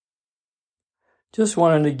Just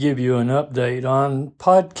wanted to give you an update on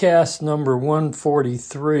podcast number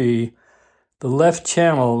 143. The left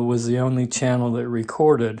channel was the only channel that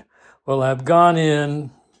recorded. Well, I've gone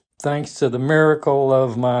in, thanks to the miracle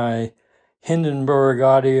of my Hindenburg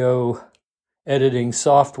audio editing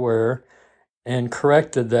software, and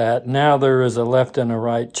corrected that. Now there is a left and a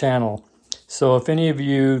right channel. So if any of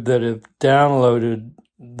you that have downloaded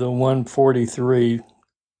the 143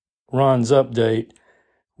 Ron's update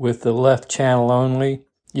with the left channel only,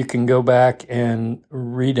 you can go back and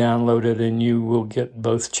re-download it and you will get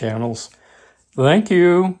both channels. Thank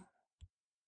you.